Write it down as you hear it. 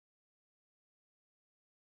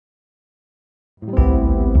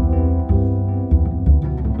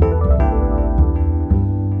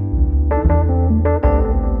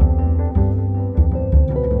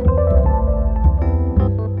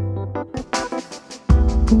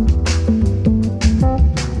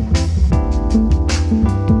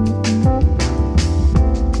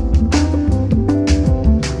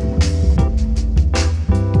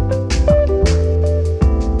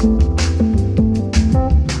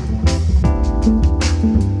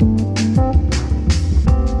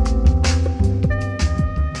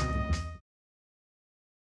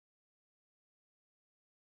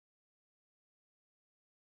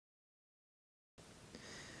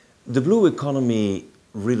The blue economy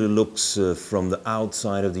really looks from the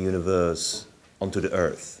outside of the universe onto the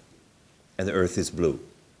Earth. And the Earth is blue.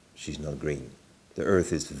 She's not green. The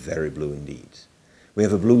Earth is very blue indeed. We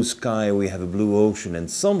have a blue sky, we have a blue ocean, and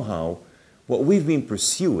somehow what we've been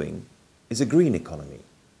pursuing is a green economy.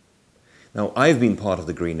 Now, I've been part of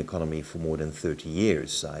the green economy for more than 30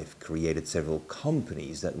 years. I've created several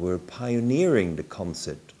companies that were pioneering the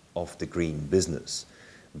concept of the green business,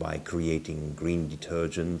 by creating green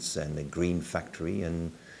detergents and a green factory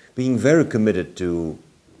and being very committed to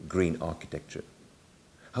green architecture.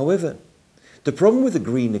 However, the problem with the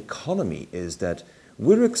green economy is that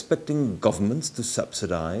we're expecting governments to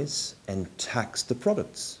subsidize and tax the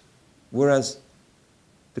products, whereas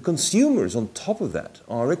the consumers on top of that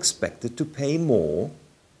are expected to pay more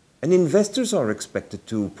and investors are expected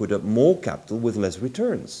to put up more capital with less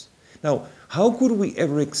returns. Now, how could we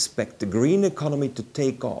ever expect the green economy to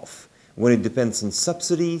take off when it depends on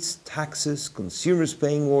subsidies, taxes, consumers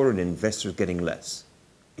paying more and investors getting less?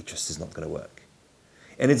 It just is not going to work.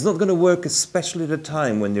 And it's not going to work especially at a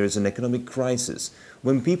time when there is an economic crisis,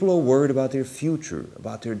 when people are worried about their future,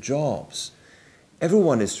 about their jobs.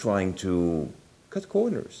 Everyone is trying to cut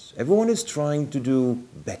corners. Everyone is trying to do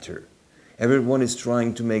better. Everyone is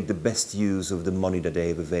trying to make the best use of the money that they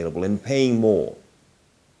have available, and paying more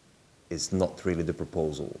is not really the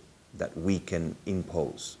proposal that we can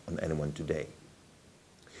impose on anyone today.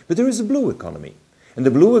 But there is a blue economy, and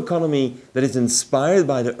the blue economy that is inspired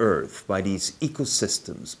by the earth, by these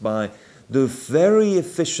ecosystems, by the very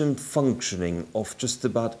efficient functioning of just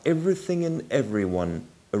about everything and everyone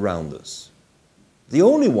around us. The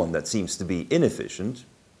only one that seems to be inefficient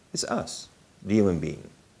is us, the human being.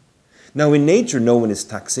 Now, in nature, no one is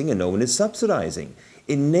taxing and no one is subsidizing.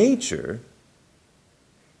 In nature,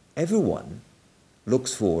 everyone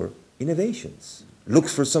looks for innovations,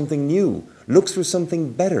 looks for something new, looks for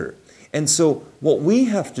something better. And so what we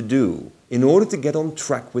have to do in order to get on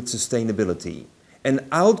track with sustainability and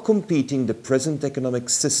outcompeting the present economic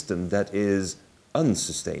system that is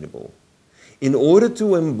unsustainable, in order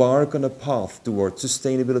to embark on a path towards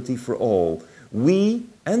sustainability for all, we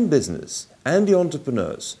and business and the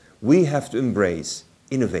entrepreneurs, we have to embrace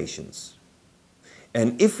innovations.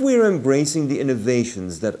 And if we're embracing the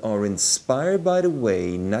innovations that are inspired by the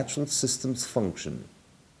way natural systems function,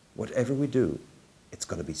 whatever we do, it's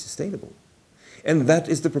going to be sustainable. And that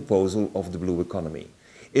is the proposal of the blue economy.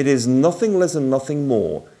 It is nothing less and nothing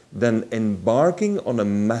more than embarking on a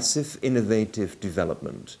massive innovative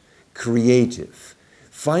development, creative,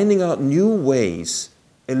 finding out new ways,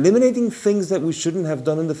 eliminating things that we shouldn't have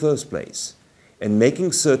done in the first place, and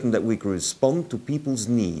making certain that we can respond to people's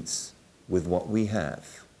needs with what we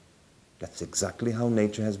have. That's exactly how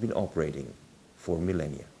nature has been operating for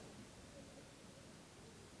millennia.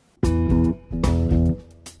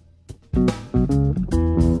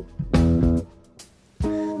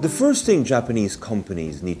 The first thing Japanese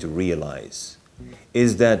companies need to realize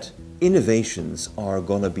is that innovations are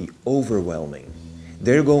going to be overwhelming.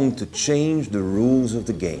 They're going to change the rules of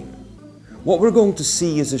the game. What we're going to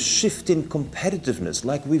see is a shift in competitiveness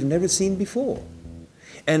like we've never seen before.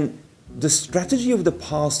 And the strategy of the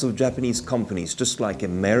past of Japanese companies, just like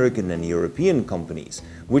American and European companies,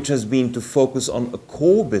 which has been to focus on a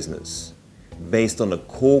core business based on a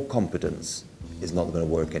core competence, is not going to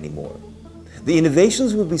work anymore. The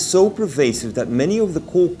innovations will be so pervasive that many of the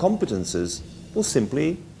core competences will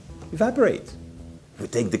simply evaporate. If we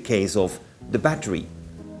take the case of the battery,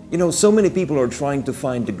 you know, so many people are trying to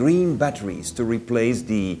find the green batteries to replace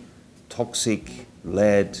the toxic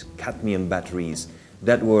lead, cadmium batteries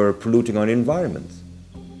that were polluting our environment.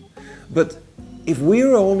 But if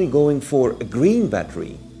we're only going for a green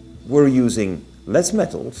battery, we're using less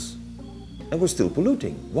metals and we're still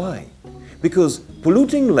polluting. Why? Because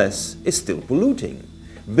polluting less is still polluting.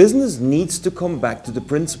 Business needs to come back to the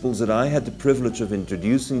principles that I had the privilege of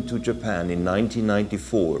introducing to Japan in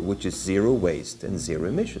 1994, which is zero waste and zero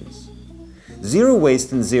emissions. Zero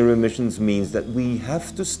waste and zero emissions means that we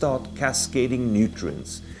have to start cascading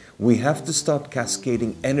nutrients. We have to start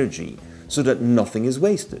cascading energy so that nothing is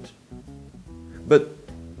wasted. But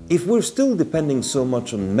if we're still depending so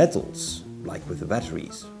much on metals, like with the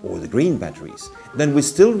batteries or the green batteries, then we're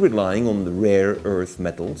still relying on the rare earth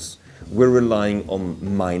metals, we're relying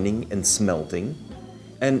on mining and smelting,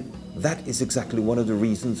 and that is exactly one of the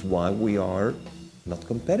reasons why we are not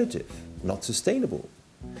competitive, not sustainable.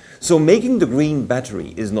 So making the green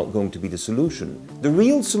battery is not going to be the solution. The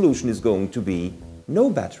real solution is going to be no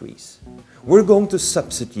batteries. We're going to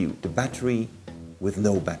substitute the battery with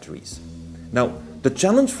no batteries. Now, the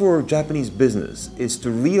challenge for Japanese business is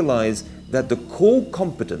to realize that the core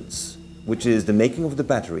competence, which is the making of the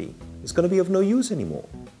battery, is going to be of no use anymore.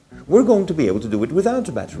 We're going to be able to do it without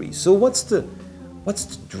the battery. So what's the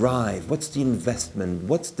drive, what's the investment,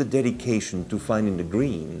 what's the dedication to finding the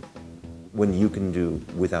green when you can do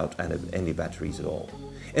without any batteries at all?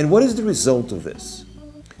 And what is the result of this?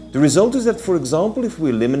 The result is that, for example, if we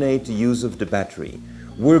eliminate the use of the battery,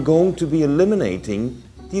 we're going to be eliminating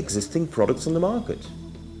the existing products on the market.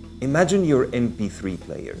 Imagine your MP3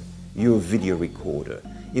 player, your video recorder,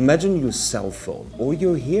 imagine your cell phone or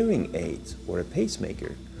your hearing aid or a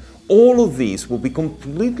pacemaker. All of these will be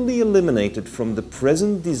completely eliminated from the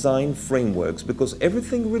present design frameworks because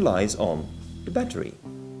everything relies on the battery.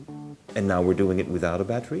 And now we're doing it without a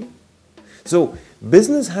battery? So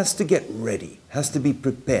business has to get ready, has to be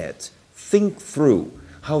prepared, think through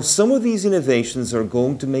how some of these innovations are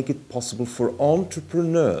going to make it possible for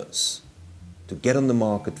entrepreneurs to get on the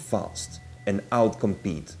market fast and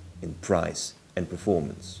outcompete in price and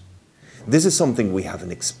performance. This is something we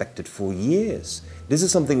haven't expected for years. This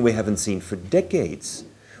is something we haven't seen for decades.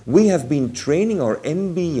 We have been training our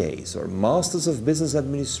MBAs, or Masters of Business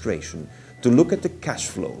Administration, to look at the cash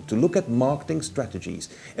flow, to look at marketing strategies.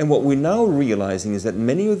 And what we're now realizing is that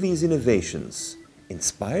many of these innovations,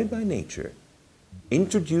 inspired by nature,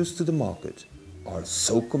 introduced to the market, are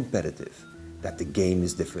so competitive that the game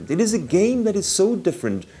is different. It is a game that is so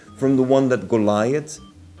different from the one that Goliath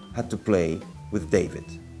had to play with David.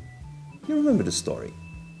 You remember the story.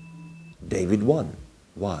 David won.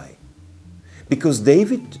 Why? Because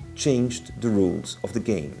David changed the rules of the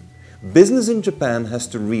game. Business in Japan has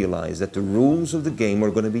to realize that the rules of the game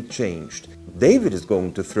are going to be changed. David is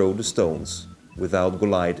going to throw the stones without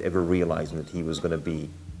Goliath ever realizing that he was going to be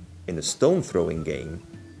in a stone throwing game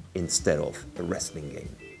instead of a wrestling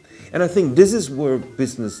game. And I think this is where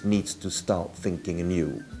business needs to start thinking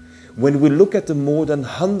anew. When we look at the more than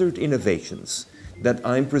 100 innovations that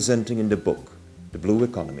I'm presenting in the book, The Blue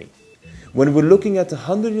Economy, when we're looking at the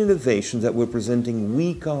 100 innovations that we're presenting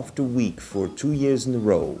week after week for 2 years in a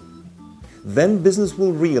row, then business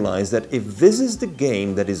will realize that if this is the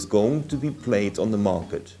game that is going to be played on the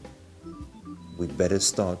market, we better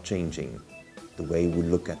start changing the way we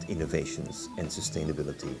look at innovations and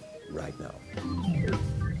sustainability right now.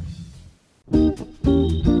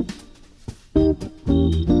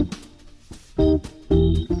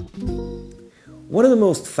 One of the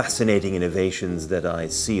most fascinating innovations that I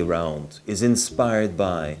see around is inspired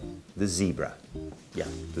by the zebra. Yeah,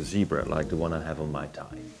 the zebra, like the one I have on my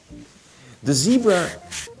tie. The zebra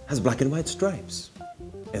has black and white stripes.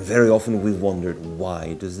 And very often we've wondered,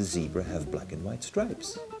 why does the zebra have black and white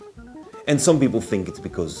stripes? And some people think it's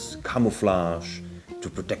because camouflage, to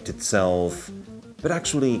protect itself. But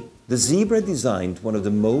actually, the zebra designed one of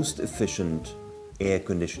the most efficient air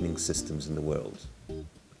conditioning systems in the world.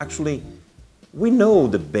 Actually, we know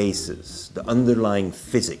the basis, the underlying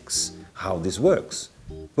physics, how this works,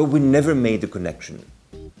 but we never made the connection.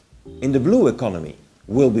 In the blue economy,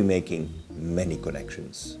 we'll be making many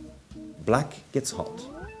connections. Black gets hot.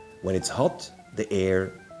 When it's hot, the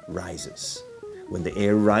air rises. When the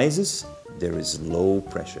air rises, there is low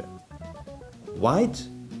pressure. White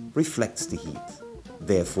reflects the heat.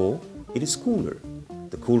 Therefore, it is cooler.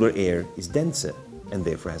 The cooler air is denser and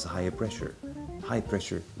therefore has a higher pressure. High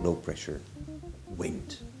pressure, low pressure,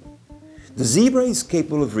 wind. The zebra is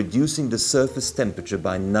capable of reducing the surface temperature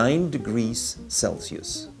by 9 degrees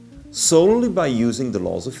Celsius, solely by using the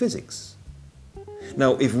laws of physics.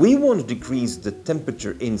 Now, if we want to decrease the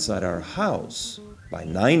temperature inside our house by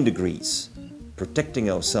 9 degrees, protecting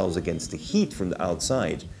ourselves against the heat from the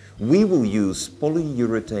outside, we will use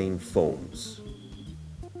polyurethane foams.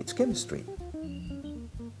 It's chemistry.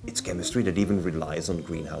 It's chemistry that even relies on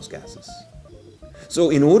greenhouse gases. So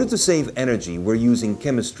in order to save energy, we're using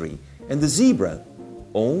chemistry, and the zebra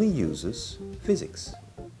only uses physics.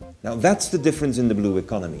 Now that's the difference in the blue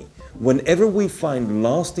economy. Whenever we find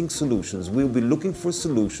lasting solutions, we'll be looking for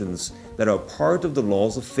solutions that are part of the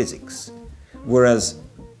laws of physics. Whereas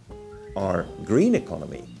our green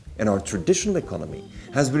economy and our traditional economy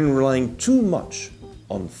has been relying too much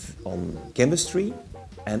on chemistry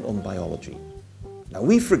and on biology. Now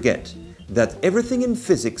we forget that everything in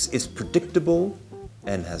physics is predictable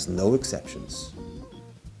and has no exceptions.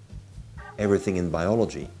 Everything in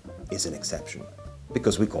biology is an exception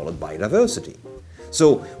because we call it biodiversity.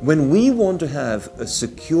 So when we want to have a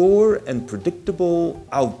secure and predictable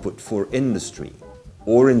output for industry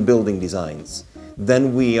or in building designs,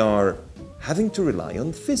 then we are having to rely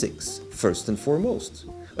on physics first and foremost.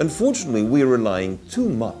 Unfortunately, we are relying too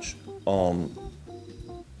much on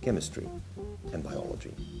chemistry and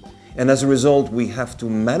biology. And as a result, we have to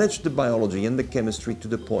manage the biology and the chemistry to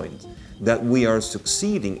the point that we are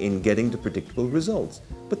succeeding in getting the predictable results.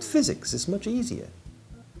 But physics is much easier.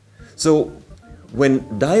 So when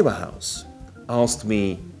Daiwa House asked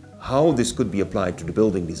me how this could be applied to the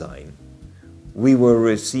building design, we were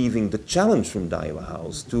receiving the challenge from Daiwa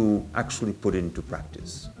House to actually put it into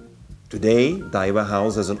practice. Today, Daiwa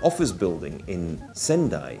House has an office building in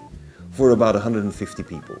Sendai for about 150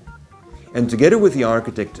 people. And together with the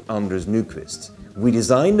architect Anders Nyquist, we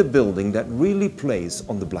designed a building that really plays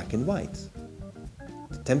on the black and white.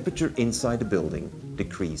 The temperature inside the building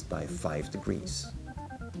decreased by 5 degrees.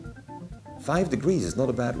 5 degrees is not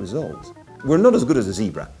a bad result. We're not as good as the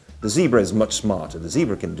zebra. The zebra is much smarter. The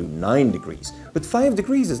zebra can do 9 degrees. But 5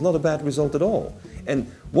 degrees is not a bad result at all.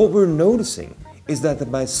 And what we're noticing is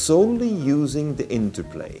that by solely using the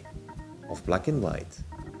interplay of black and white,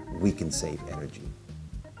 we can save energy.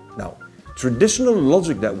 Now, traditional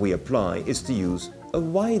logic that we apply is to use a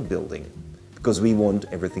white building because we want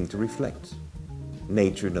everything to reflect.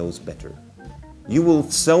 Nature knows better. You will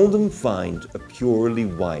seldom find a purely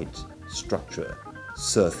white structure,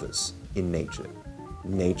 surface in nature.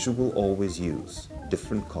 Nature will always use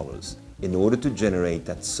different colors in order to generate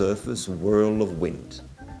that surface whirl of wind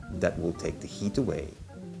that will take the heat away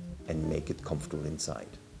and make it comfortable inside.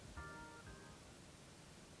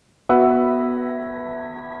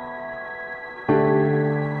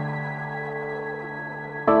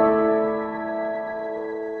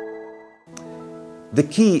 The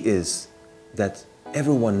key is that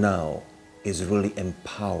everyone now is really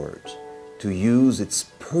empowered to use its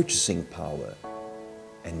purchasing power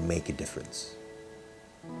and make a difference.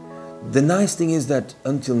 The nice thing is that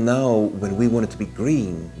until now, when we wanted to be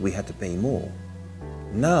green, we had to pay more.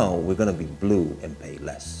 Now we're going to be blue and pay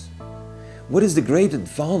less. What is the great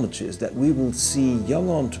advantage is that we will see young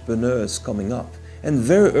entrepreneurs coming up, and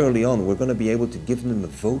very early on we're going to be able to give them a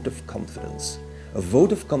vote of confidence. A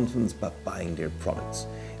vote of confidence by buying their products.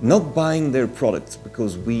 Not buying their products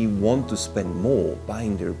because we want to spend more,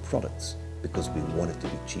 buying their products because we want it to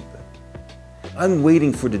be cheaper. I'm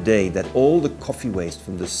waiting for the day that all the coffee waste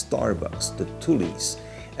from the Starbucks, the Tullies,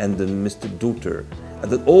 and the Mr. Dutter,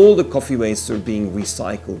 that all the coffee wastes are being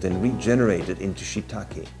recycled and regenerated into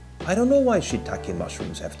shiitake. I don't know why shiitake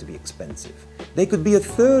mushrooms have to be expensive. They could be a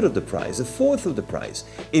third of the price, a fourth of the price,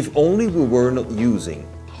 if only we were not using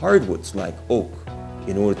hardwoods like oak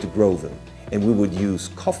in order to grow them, and we would use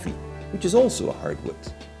coffee, which is also a hardwood,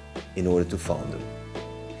 in order to farm them.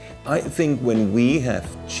 I think when we have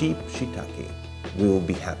cheap shiitake, we will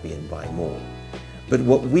be happy and buy more. But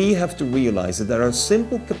what we have to realize is that our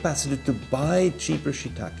simple capacity to buy cheaper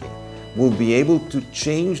shiitake will be able to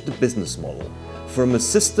change the business model from a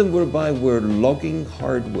system whereby we're logging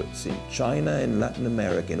hardwoods in China and Latin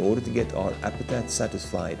America in order to get our appetite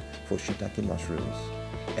satisfied for shiitake mushrooms.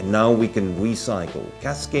 And now we can recycle,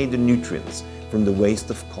 cascade the nutrients from the waste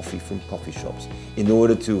of coffee from coffee shops in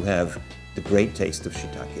order to have the great taste of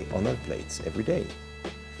shiitake on our plates every day.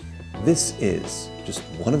 This is just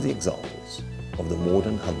one of the examples of the more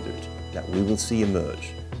than 100 that we will see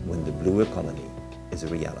emerge when the blue economy is a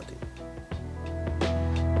reality.